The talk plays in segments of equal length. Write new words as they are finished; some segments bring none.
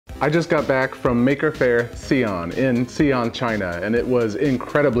I just got back from Maker Faire Xi'an in Xi'an, China, and it was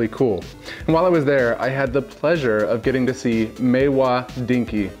incredibly cool. And while I was there, I had the pleasure of getting to see Maywa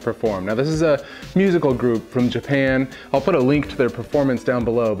Denki perform. Now this is a musical group from Japan. I'll put a link to their performance down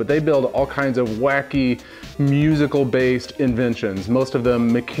below, but they build all kinds of wacky musical-based inventions, most of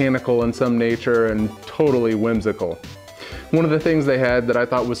them mechanical in some nature and totally whimsical. One of the things they had that I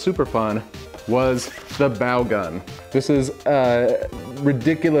thought was super fun was the Bowgun. This is a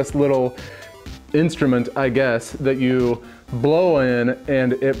ridiculous little instrument, I guess, that you blow in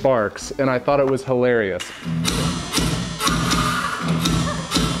and it barks, and I thought it was hilarious.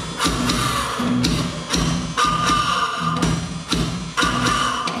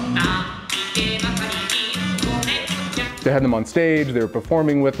 They had them on stage, they were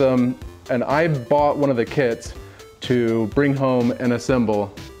performing with them, and I bought one of the kits to bring home and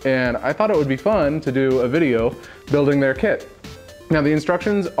assemble, and I thought it would be fun to do a video building their kit. Now the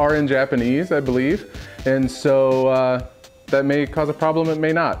instructions are in Japanese, I believe, and so that may cause a problem, it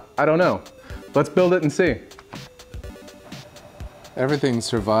may not. I don't know. Let's build it and see. Everything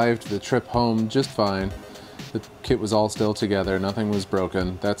survived the trip home just fine. The kit was all still together, nothing was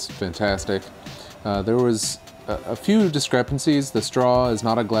broken. That's fantastic. There was a few discrepancies. The straw is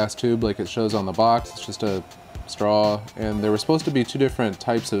not a glass tube like it shows on the box, it's just a straw, and there were supposed to be two different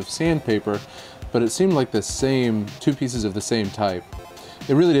types of sandpaper, but it seemed like the same, two pieces of the same type.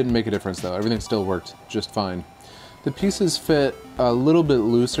 It really didn't make a difference though, everything still worked just fine. The pieces fit a little bit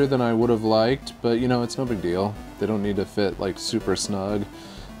looser than I would have liked, but you know, it's no big deal. They don't need to fit like super snug.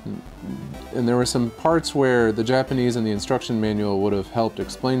 And there were some parts where the Japanese and the instruction manual would have helped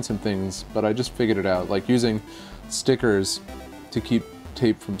explain some things, but I just figured it out, like using stickers to keep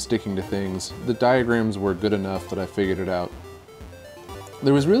tape from sticking to things. The diagrams were good enough that I figured it out.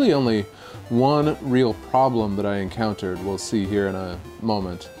 There was really only one real problem that I encountered. We'll see here in a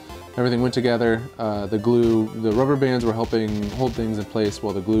moment. Everything went together. The rubber bands were helping hold things in place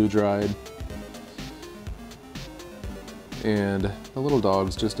while the glue dried. And the little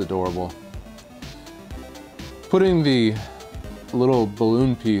dog's just adorable. Putting the little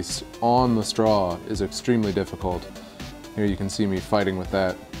balloon piece on the straw is extremely difficult. Here you can see me fighting with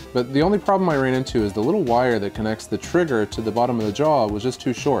that. But the only problem I ran into is the little wire that connects the trigger to the bottom of the jaw was just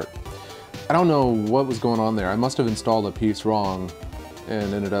too short. I don't know what was going on there. I must have installed a piece wrong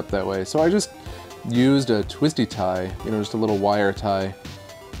and ended up that way. So I just used a twisty tie, you know, just a little wire tie,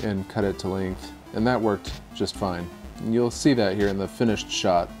 and cut it to length. And that worked just fine. And you'll see that here in the finished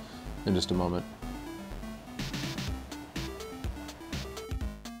shot in just a moment.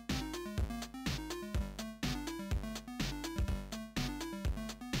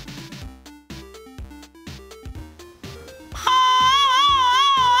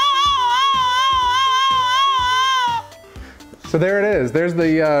 So there it is. There's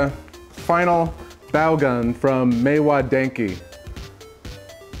the final Bowgun from Maywa Denki.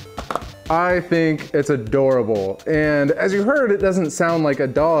 I think it's adorable. And as you heard, it doesn't sound like a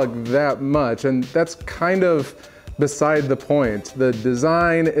dog that much, and that's kind of beside the point. The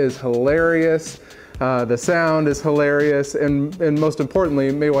design is hilarious, the sound is hilarious, and most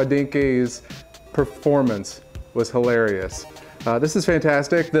importantly, Maywa Denki's performance was hilarious. This is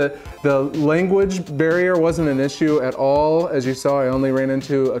fantastic. The language barrier wasn't an issue at all. As you saw, I only ran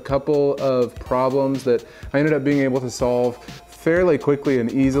into a couple of problems that I ended up being able to solve fairly quickly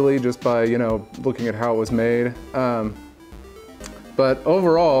and easily just by, you know, looking at how it was made. But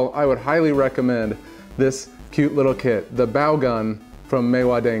overall, I would highly recommend this cute little kit, the Bowgun from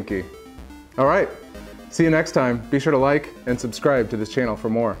Maywa Denki. All right, see you next time. Be sure to like and subscribe to this channel for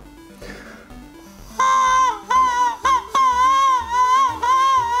more.